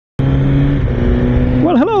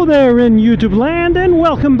in YouTube land, and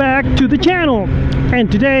welcome back to the channel.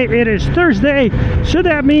 And today it is Thursday, so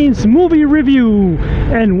that means movie review.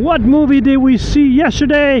 And what movie did we see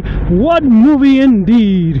yesterday? What movie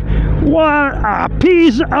indeed? What a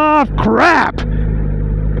piece of crap!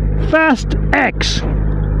 Fast X.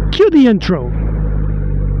 Cue the intro.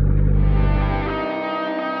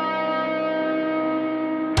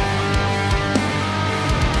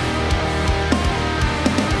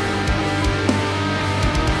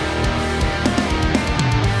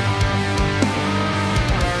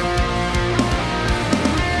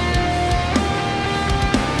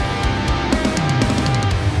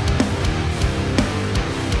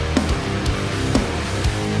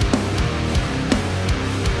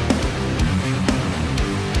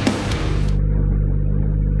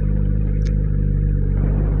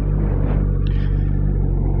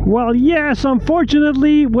 Well, yes,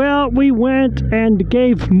 unfortunately, we went and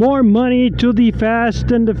gave more money to the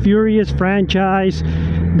Fast and the Furious franchise.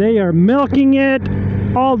 They are milking it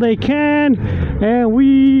all they can, and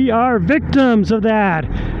we are victims of that.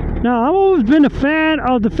 Now, I've always been a fan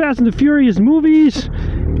of the Fast and the Furious movies.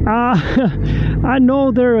 I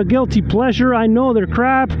know they're a guilty pleasure. I know they're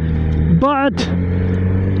crap, but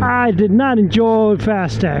I did not enjoy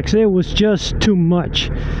Fast X. It was just too much.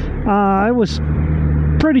 It was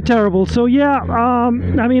pretty terrible. So yeah, I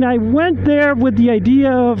mean, I went there with the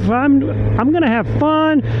idea of I'm gonna have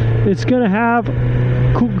fun. It's gonna have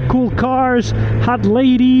cool cars, hot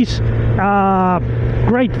ladies,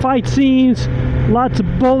 great fight scenes, lots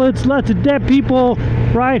of bullets, lots of dead people,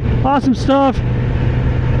 right? Awesome stuff.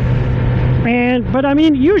 But I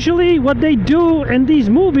mean, usually what they do in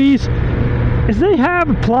these movies is they have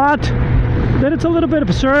a plot that it's a little bit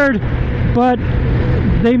absurd, but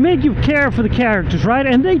they make you care for the characters, right?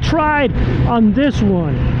 And they tried on this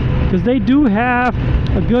one, because they do have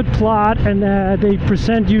a good plot, and they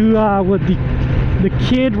present you with the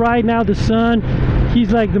kid right now, the son.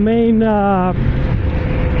 He's like the main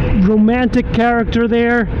romantic character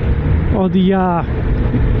there, or the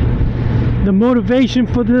motivation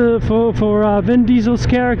for Vin Diesel's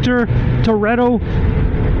character, Toretto.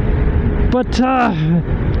 But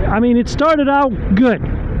I mean, it started out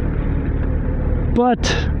good,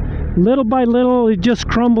 but little by little it just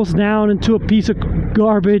crumbles down into a piece of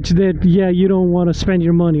garbage that, yeah, you don't want to spend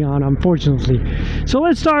your money on, unfortunately. So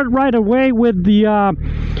let's start right away with the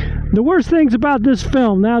worst things about this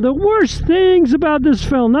film. Now, the worst things about this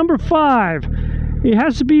film, number 5, it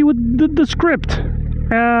has to be with the script.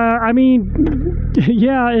 I mean,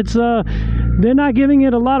 yeah, it's they're not giving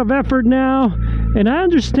it a lot of effort now, and I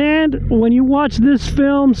understand when you watch these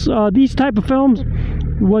films, these type of films,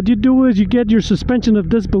 what you do is you get your suspension of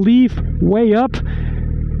disbelief way up,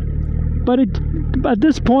 but at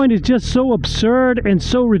this point it's just so absurd and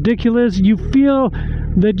so ridiculous. You feel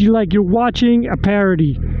that you're watching a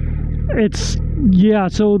parody. It's, yeah,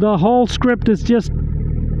 so the whole script is just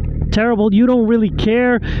terrible. You don't really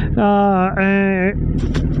care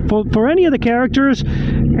for any of the characters,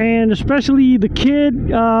 and especially the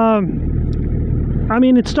kid. I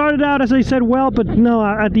mean, it started out, as I said, well, but no,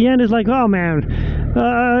 at the end it's like, oh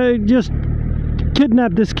man, just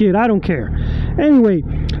kidnap this kid, I don't care. Anyway,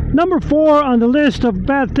 number 4 on the list of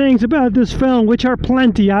bad things about this film, which are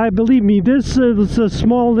plenty. I believe me, this is a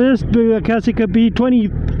small list because it could be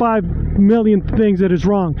 25 million things that is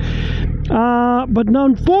wrong. But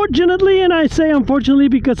unfortunately, and I say unfortunately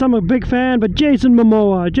because I'm a big fan, but Jason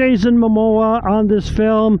Momoa on this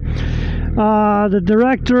film. The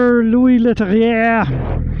director, Louis Leterrier,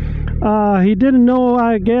 he didn't know,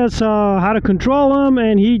 I guess, how to control him,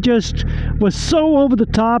 and he just was so over the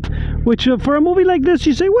top, which for a movie like this,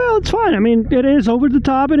 you say, well, it's fine. I mean, it is over the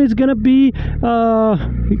top, and it's going to be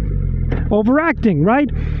overacting, right?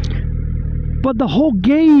 But the whole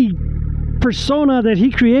gay persona that he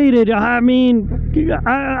created, I mean,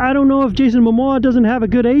 I don't know if Jason Momoa doesn't have a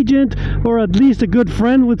good agent, or at least a good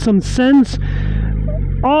friend with some sense.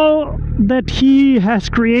 All that he has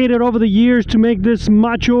created over the years to make this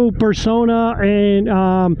macho persona and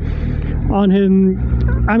on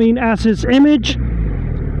him, I mean, as his image,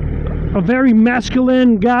 a very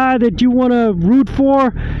masculine guy that you want to root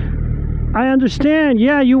for. I understand,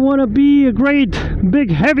 yeah, you want to be a great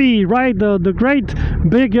big heavy, right? The great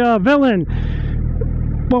big villain.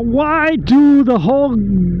 But why do the whole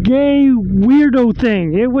gay weirdo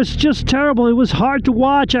thing? It was just terrible. It was hard to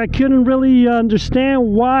watch. I couldn't really understand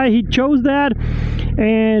why he chose that.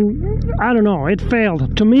 And I don't know, it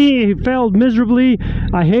failed. To me, it failed miserably.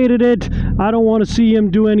 I hated it. I don't want to see him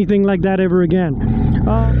do anything like that ever again.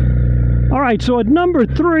 Alright, so at number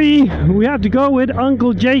 3, we have to go with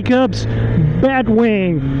Uncle Jacob's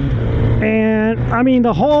Batwing. And I mean,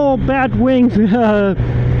 the whole Batwing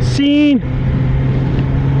scene,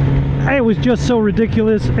 it was just so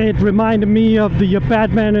ridiculous. It reminded me of the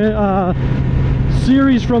Batman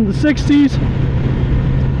series from the 60s.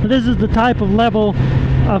 This is the type of level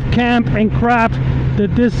of camp and crap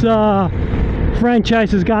that this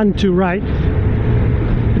franchise has gotten to, right?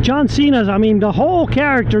 John Cena's, I mean, the whole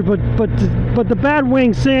character, but the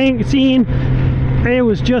Batwing scene, it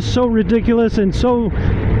was just so ridiculous, and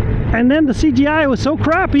then the CGI was so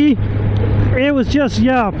crappy. It was just,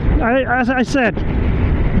 yeah, as I said,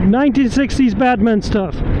 1960s Batman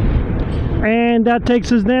stuff. And that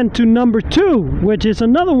takes us then to number 2, which is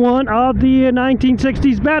another one of the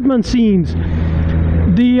 1960s Batman scenes.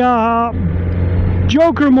 The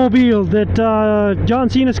Joker mobile that John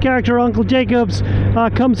Cena's character Uncle Jacobs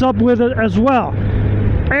comes up with it as well.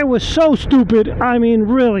 It was so stupid. I mean,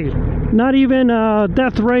 really, not even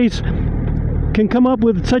Death Race can come up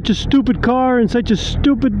with such a stupid car and such a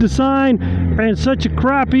stupid design and such a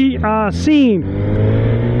crappy scene.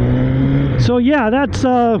 So yeah, that's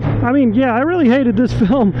I mean, yeah, I really hated this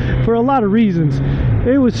film for a lot of reasons.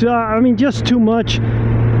 It was I mean, just too much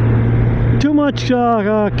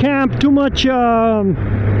camp, too much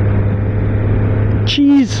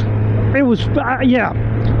cheese. It was yeah,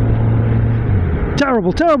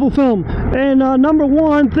 terrible film. And number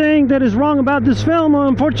one thing that is wrong about this film,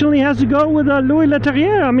 unfortunately, has to go with Louis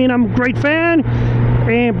Leterrier. I mean, I'm a great fan,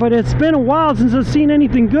 but it's been a while since I've seen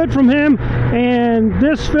anything good from him. And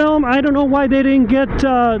this film, I don't know why they didn't get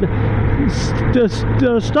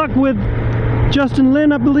stuck with Justin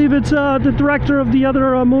Lin. I believe it's the director of the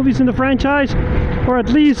other movies in the franchise, or at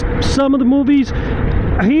least some of the movies.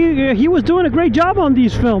 He was doing a great job on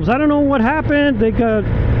these films. I don't know what happened. They got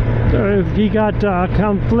he got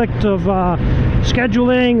conflict of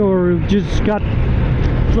scheduling, or just got,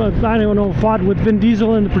 I don't know, fought with Vin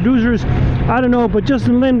Diesel and the producers. I don't know, but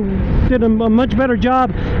Justin Lin did a much better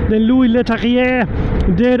job than Louis Leterrier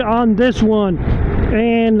did on this one.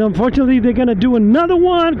 And unfortunately, they're gonna do another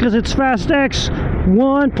one because it's Fast X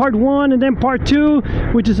 1, Part 1, and then Part 2,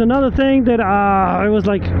 which is another thing that I was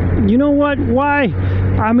like, you know what? Why?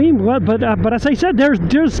 I mean, but as I said, they're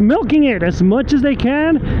just milking it as much as they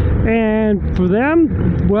can, and for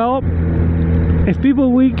them, well, if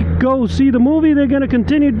people we go see the movie, they're gonna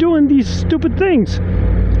continue doing these stupid things.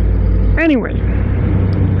 Anyway,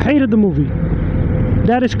 hated the movie.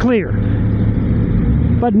 That is clear.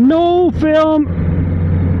 But no film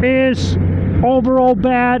is overall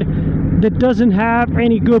bad that doesn't have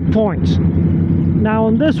any good points. Now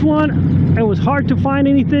on this one, it was hard to find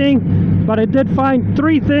anything, but I did find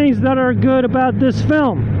 3 things that are good about this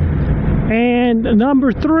film. And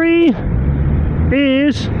number 3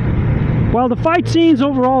 is, well, the fight scenes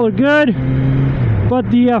overall are good, but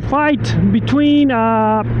the fight between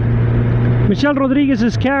Michelle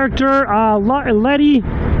Rodriguez's character Letty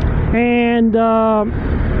and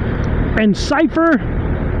Cypher,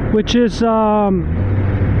 which is oh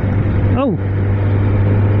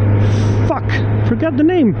fuck, forgot the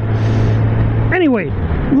name. Anyway,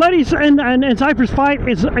 Letty's and Cypher's fight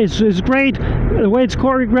is great. The way it's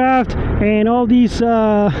choreographed and all these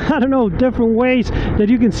I don't know, different ways that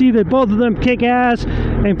you can see that both of them kick ass.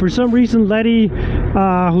 And for some reason, Letty,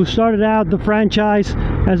 who started out the franchise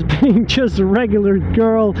as being just a regular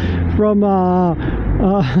girl from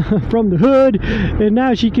the hood, and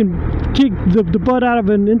now she can kick the butt out of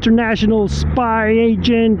an international spy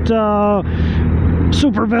agent,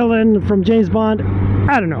 supervillain from James Bond.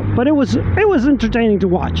 I don't know, but it was entertaining to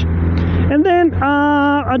watch. And then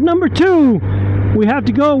at number 2, we have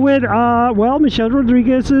to go with well, Michelle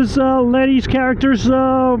Rodriguez's Letty's character's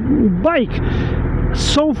bike.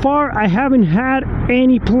 So far, I haven't had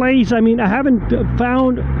any place. I mean, I haven't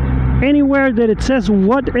found anywhere that it says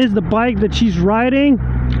what is the bike that she's riding.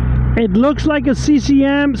 It looks like a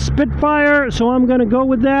CCM Spitfire, so I'm gonna go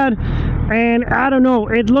with that. And I don't know,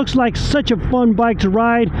 it looks like such a fun bike to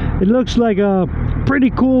ride. It looks like a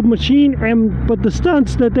pretty cool machine, but the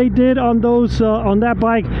stunts that they did on those on that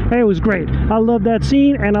bike, it was great. I love that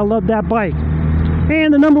scene and I love that bike.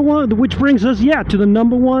 And the number 1, which brings us, yeah, to the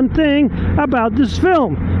number 1 thing about this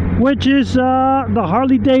film, which is the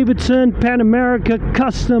Harley Davidson Pan America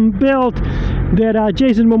custom built that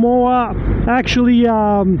Jason Momoa actually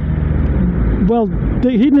well,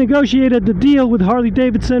 he negotiated the deal with Harley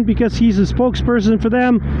Davidson because he's a spokesperson for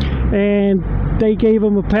them, and they gave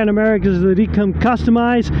him a Pan America so that he can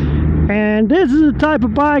customize. And this is the type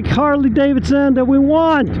of bike, Harley Davidson, that we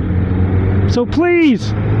want. So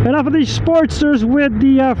please, enough of these Sportsters with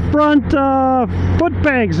the front foot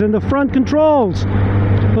pegs and the front controls,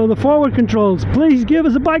 or the forward controls. Please give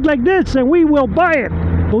us a bike like this and we will buy it.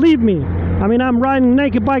 Believe me, I mean, I'm riding a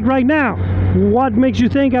naked bike right now. What makes you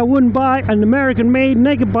think I wouldn't buy an American-made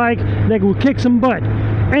naked bike that will kick some butt?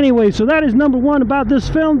 Anyway, so that is number one about this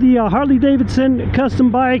film, the Harley-Davidson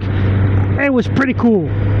custom bike. It was pretty cool.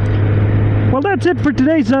 Well, that's it for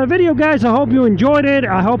today's video, guys. I hope you enjoyed it.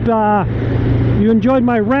 I hope you enjoyed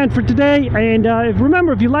my rant for today. And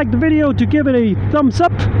remember, if you liked the video, to give it a thumbs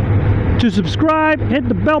up, to subscribe, hit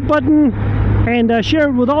the bell button, and share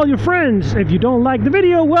it with all your friends. If you don't like the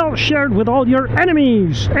video, well, share it with all your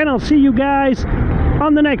enemies. And I'll see you guys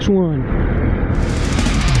on the next one.